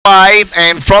away,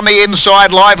 and from the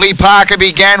inside, Lively Parker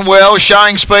began well,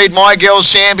 showing speed. My Girl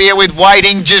Sambia with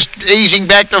Waiting, just easing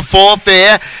back to fourth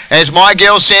there, as My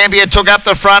Girl Sambia took up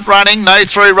the front running. No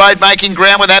Through Road making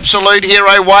ground with Absolute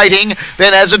Hero Waiting.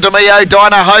 Then as a Demio,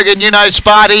 Dinah Hogan,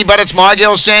 Sparty, but it's My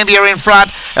Girl Sambia in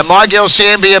front, and My Girl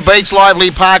Sambia beats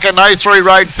Lively Parker. No Through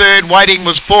Road third, Waiting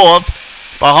was fourth.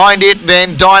 Behind it,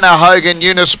 then Dinah Hogan,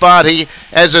 Sparty,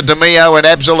 as a Demio and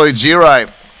Absolute Zero.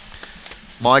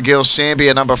 My Girl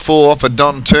Sambia number 4 for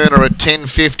Don Turner at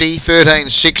 $10.50,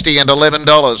 $13.60 and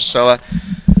 $11. So a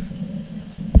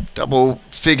double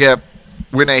figure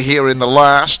winner here in the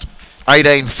last.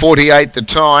 $18.48 the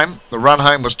time. The run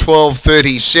home was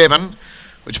 $12.37,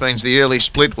 which means the early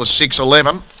split was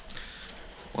 $6.11.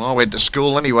 Well, I went to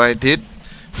school anyway, it did.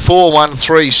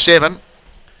 4.137.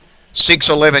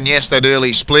 6.11, yes, that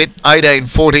early split.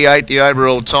 18.48 the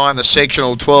overall time. The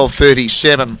sectional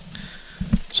 12.37.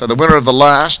 So the winner of the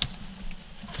last,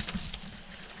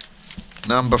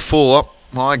 number 4,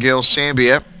 My Girl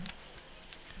Sambia.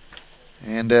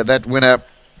 And that winner